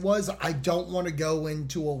scary it was, I don't want to go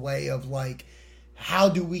into a way of like, how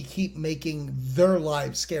do we keep making their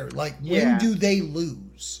lives scary? Like, when do they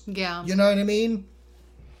lose? Yeah. You know what I mean?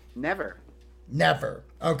 Never.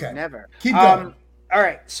 Okay. Never. Keep going. All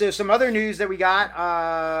right, so some other news that we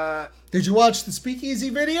got. Did you watch the Speakeasy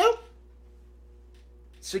video?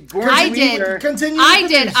 I did. Continue. I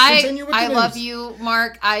did. I love you,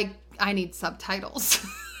 Mark. I need subtitles.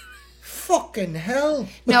 Fucking hell.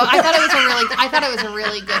 No, I thought it was a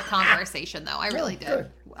really good conversation, though. I really did. Good.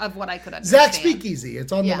 Of what I could understand. Zach Speakeasy.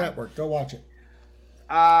 It's on the network. Go watch it.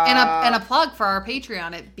 And a plug for our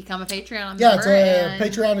Patreon. Become a Patreon member. Yeah, it's a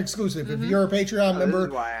Patreon exclusive. Mm-hmm. If you're a Patreon member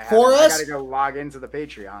for us, I gotta go log into the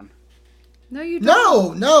Patreon. No, you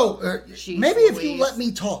don't. No. Maybe if you let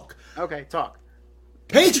me talk. Okay, talk.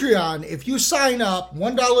 Patreon, if you sign up,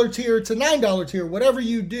 $1 tier to $9 tier, whatever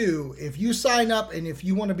you do, if you sign up and if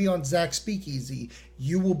you want to be on Zach Speakeasy,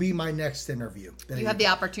 you will be my next interview. You have the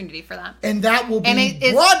opportunity for that. And that will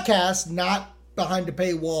be broadcast, not behind a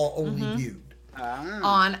paywall, only viewed.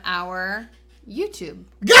 On our YouTube.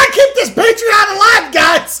 Gotta keep this Patreon alive,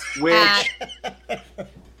 guys!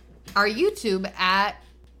 Our YouTube at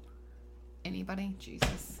anybody?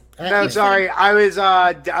 Jesus. No, sorry. I was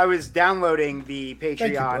downloading the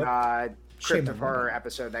Patreon Crypt of Horror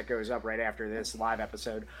episode that goes up right after this live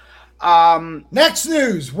episode. Next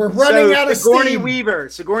news. We're running out of Sigourney steam.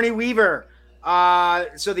 Sigourney Weaver.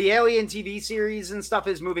 So the Alien TV series and stuff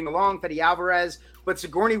is moving along. Fede Alvarez. But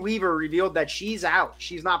Sigourney Weaver revealed that she's out.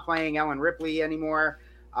 She's not playing Ellen Ripley anymore.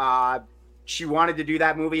 She wanted to do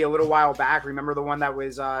that movie a little while back. Remember the one that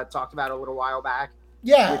was talked about a little while back?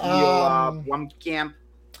 Yeah. With Neil Blomkamp.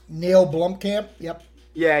 Neil Blomkamp, yep.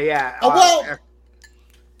 Yeah.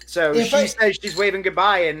 So she says she's waving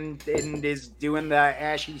goodbye and is doing the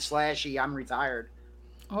ashy slashy, I'm retired.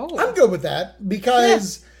 Oh. I'm good with that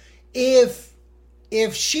because if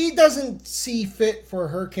she doesn't see fit for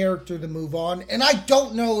her character to move on, and I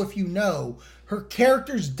don't know if you know, her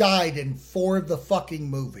characters died in 4 of the fucking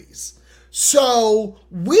movies. So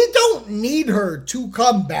we don't need her to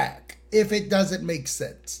come back if it doesn't make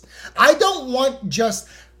sense. I don't want just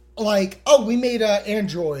like, we made an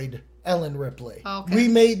android Ellen Ripley. Okay. We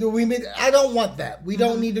made. I don't want that. We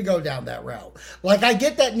don't need to go down that route. Like, I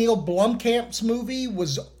get that Neil Blomkamp's movie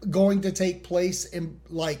was going to take place in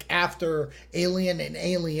like after Alien and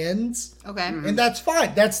Aliens. Okay, and that's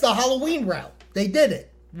fine. That's the Halloween route. They did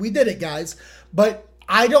it. We did it, guys. But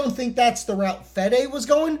I don't think that's the route Fede was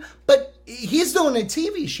going. But he's doing a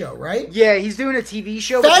TV show, right? Yeah, he's doing a TV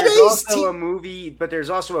show. But there's also a movie. But there's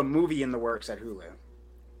also a movie in the works at Hulu.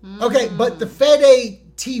 Okay, but the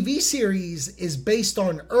Fede TV series is based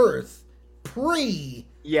on Earth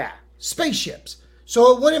spaceships.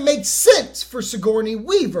 So it wouldn't make sense for Sigourney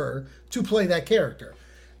Weaver to play that character.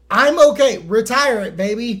 I'm okay. Retire it,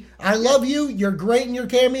 baby. I love you. You're great in your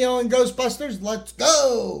cameo in Ghostbusters. Let's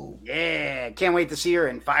go. Yeah, can't wait to see her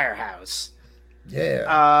in Firehouse. Yeah.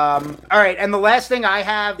 All right, and the last thing I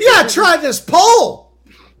have. Yeah, try this poll.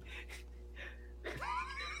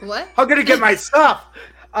 What? I'm gonna get my stuff.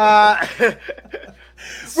 We're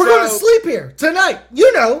going to sleep here tonight,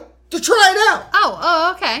 to try it out.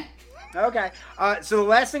 Oh, okay. Okay. So the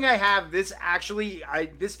last thing I have, this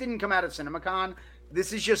didn't come out of CinemaCon.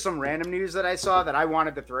 This is just some random news that I saw that I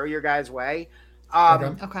wanted to throw your guys' way.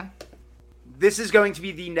 Okay. This is going to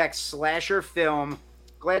be the next slasher film.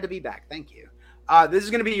 Glad to be back. Thank you. This is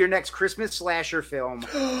going to be your next Christmas slasher film.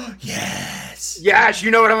 Yes. Yes,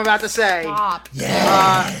 you know what I'm about to say. Stop.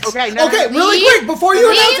 Yes. Okay, really quick, before you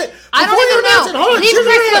announce it. I don't even know. Leave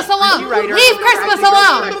Christmas alone. Leave Christmas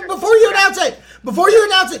alone. Before you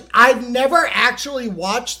announce it, I've never actually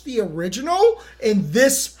watched the original, and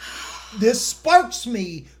this sparks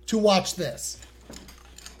me to watch this.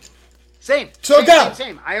 Same.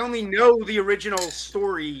 Same. I only know the original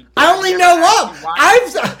story. I only know of. I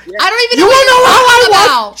don't even know. You what know how I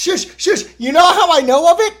about. watch? Shush. You know how I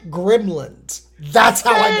know of it? Gremlins. That's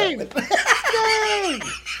how I know it.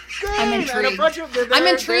 I'm intrigued. I'm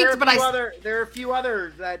intrigued, but there are a few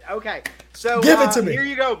others that. Okay, so give it to me. Here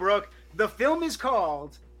you go, Brooke. The film is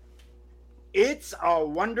called "It's a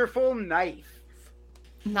Wonderful Knife."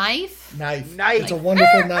 Knife. It's a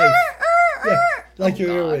wonderful knife. Yeah, like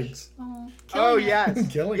your earrings. Oh yes.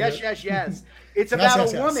 Yes. It's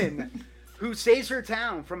about a woman who saves her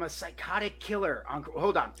town from a psychotic killer.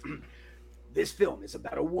 Hold on. This film is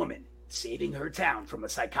about a woman saving her town from a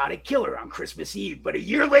psychotic killer on Christmas Eve. But a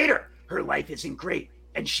year later, her life isn't great,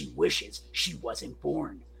 and she wishes she wasn't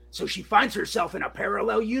born. So she finds herself in a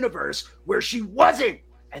parallel universe where she wasn't,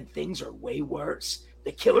 and things are way worse.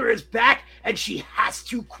 The killer is back, and she has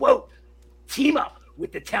to, quote, team up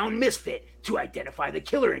with the town misfit to identify the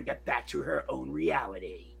killer and get back to her own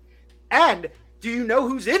reality. And do you know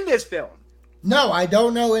who's in this film? No, I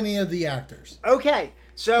don't know any of the actors. Okay,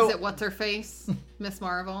 so... Is it what's her face? Miss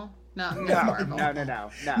Marvel? No.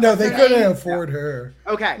 No, they couldn't afford her.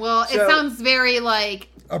 Okay. Well, it sounds very like...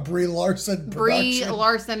 a Brie Larson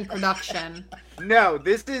production. No,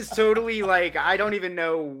 this is totally like, I don't even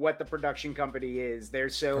know what the production company is. They're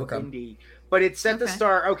so indie. But it's set to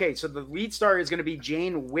star... Okay, so the lead star is going to be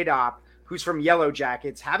Jane Widdop, who's from Yellow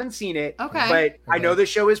Jackets. Haven't seen it. Okay. But I know the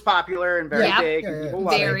show is popular and very big. And people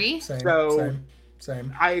love it.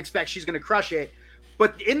 Same. I expect she's going to crush it.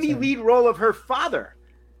 But in the lead role of her father,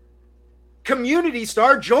 Community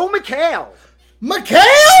star Joel McHale.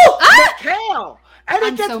 McHale! And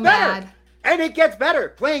it gets better. Mad. And it gets better.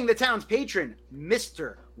 Playing the town's patron,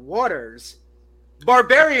 Mr. Waters.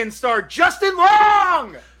 Barbarian star Justin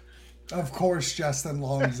Long! Of course Justin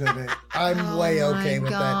Long's in it. I'm way okay with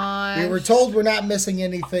that. We were told we're not missing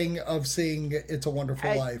anything of seeing It's a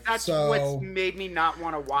Wonderful Life. That's what's made me not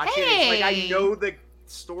want to watch it. It's like I know the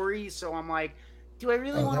story, so I'm like, do I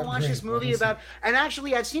really want to watch this movie about... And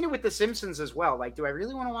actually, I've seen it with The Simpsons as well. Like, do I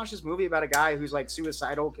really want to watch this movie about a guy who's, like,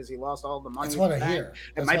 suicidal because he lost all the money? That's what I hear.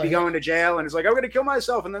 And might be going to jail, and it's like, I'm going to kill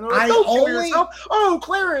myself. And then they're like, don't kill yourself. Oh,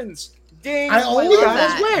 Clarence! Ding! I only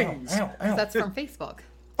got his wings! That's from Facebook.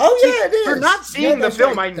 Oh, yeah, it is. For not seeing the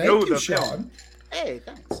film, I know the Sean. film. Hey,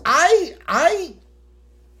 thanks.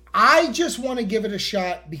 I just want to give it a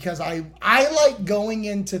shot because I like going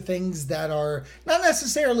into things that are not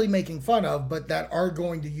necessarily making fun of, but that are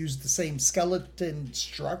going to use the same skeleton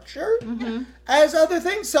structure as other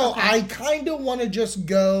things. So I kind of want to just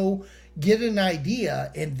go get an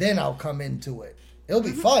idea and then I'll come into it. It'll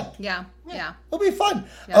be fun. Yeah. It'll be fun.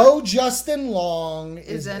 Yeah. Oh, Justin Long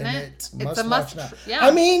is in it. It's a must. Yeah.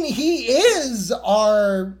 I mean, he is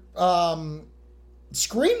our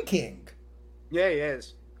Scream King. Yeah, he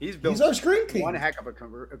is. He's our Scream King. One heck of a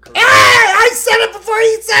career. Hey, I said it before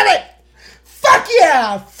he said it. Fuck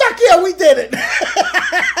yeah, we did it.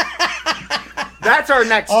 That's our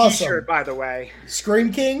next T-shirt, by the way.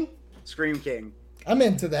 Scream King. I'm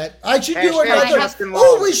into that. I should do another.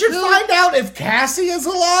 Oh, we should find out if Cassie is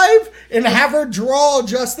alive and have her draw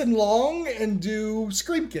Justin Long and do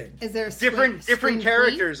Scream King. Is there different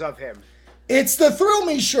characters of him? It's the Thrill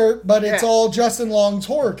Me shirt, but it's all Justin Long's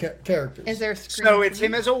horror characters. Is there So it's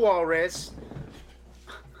him as a walrus.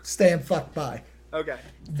 Stand fuck by. Okay.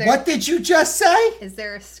 What did you just say? Is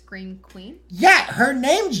there a Scream Queen? Yeah, her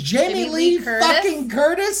name's Jamie Lee fucking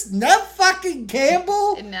Curtis. Nev fucking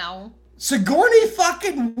Campbell. No. Sigourney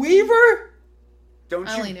fucking Weaver.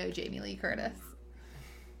 I only know Jamie Lee Curtis.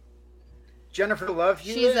 Jennifer Love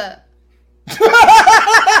Hewitt? She's a...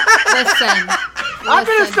 Listen. I'm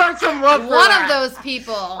gonna start some love for one of those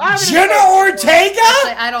people. Jenna Ortega?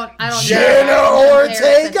 I don't Jenna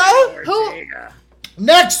Ortega? Who?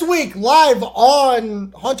 Next week, live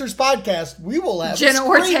on Hunter's Podcast, we will have Jenna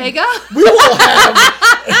Ortega. We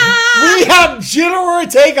have Jenna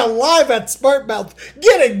Ortega live at Smartmouth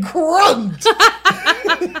getting crunked.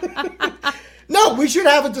 No, we should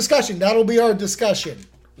have a discussion. That'll be our discussion.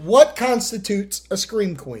 What constitutes a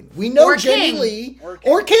Scream Queen? We know Jamie Lee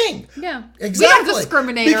or King. Yeah, exactly. We don't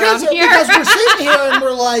discriminate around here. Because we're sitting here and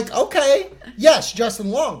we're like, okay, yes, Justin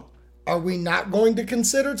Long. Are we not going to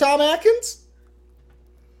consider Tom Atkins?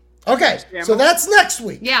 Okay, so that's next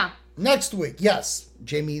week. Yeah. Next week, yes.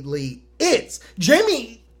 Jamie Lee is.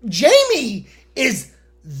 Jamie is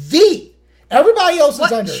the. Everybody else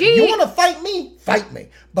is under. You want to fight me? Fight me.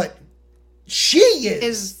 But she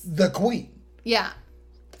is the queen. Yeah.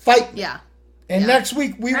 Fight me. Yeah. And next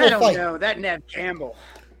week we will fight. I don't know. That Nev Campbell.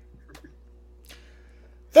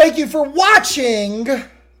 Thank you for watching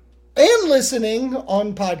and listening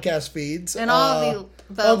on podcast feeds. And all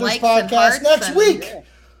the on this likes podcast and hearts next week.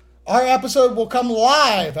 Our episode will come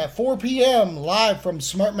live at 4 p.m. live from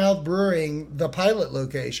Smart Mouth Brewing, the pilot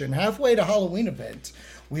location, halfway to Halloween event.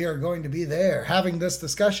 We are going to be there having this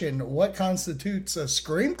discussion. What constitutes a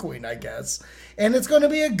Scream Queen, I guess. And it's going to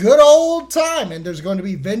be a good old time. And there's going to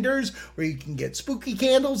be vendors where you can get spooky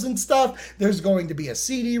candles and stuff. There's going to be a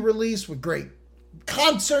CD release with great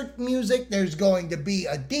concert music. There's going to be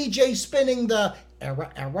a DJ spinning the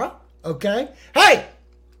era. Okay? Hey,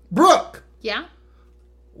 Brooke. Yeah?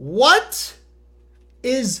 What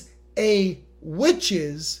is a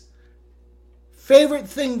witch's favorite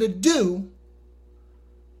thing to do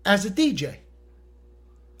as a DJ?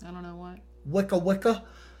 I don't know what. Wicca.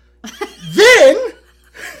 Then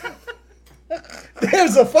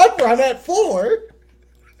there's a fun run at 4.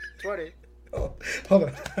 20. Oh, hold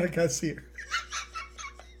on. I gotta see her.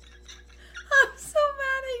 I'm so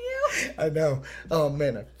mad at you. I know. Oh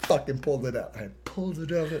man, I fucking pulled it out. I pulled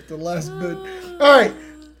it out at the last bit. All right.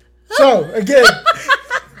 So again.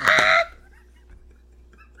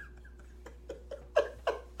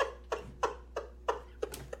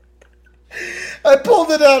 I pulled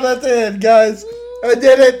it out at the end, guys. I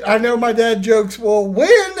did it. I know my dad jokes will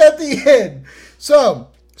win at the end. So,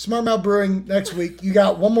 Smart Mouth Brewing next week. You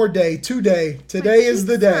got one more day, Today is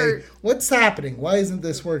the day. What's happening? Why isn't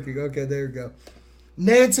this working? Okay, there you go.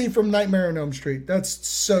 Nancy from Nightmare on Elm Street. That's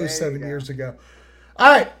so 7 years ago.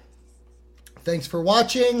 All right. Thanks for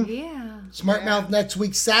watching. Yeah. Smart Mouth next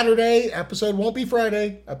week, Saturday. Episode won't be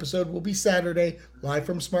Friday. Episode will be Saturday, live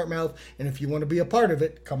from Smart Mouth. And if you want to be a part of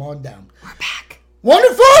it, come on down. We're back.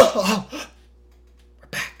 Wonderful! Oh, we're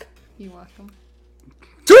back. You're welcome.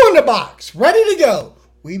 2 in the box, ready to go.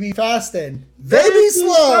 We be fast and they be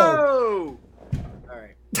slow. All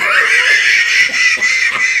right.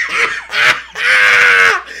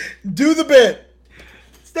 Do the bit.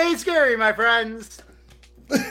 Stay scary, my friends.